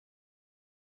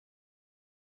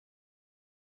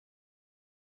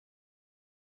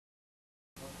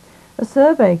A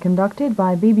survey conducted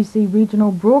by BBC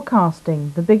Regional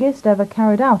Broadcasting, the biggest ever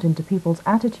carried out into people's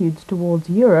attitudes towards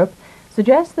Europe,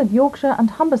 suggests that Yorkshire and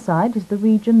Humberside is the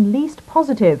region least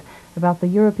positive about the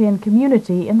European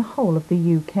community in the whole of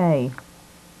the UK.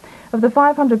 Of the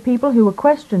 500 people who were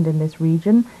questioned in this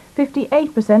region,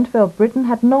 58% felt Britain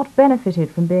had not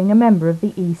benefited from being a member of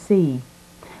the EC.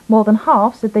 More than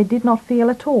half said they did not feel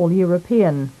at all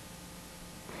European.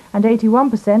 And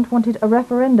 81% wanted a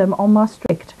referendum on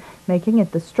Maastricht, making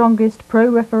it the strongest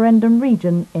pro-referendum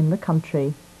region in the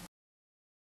country.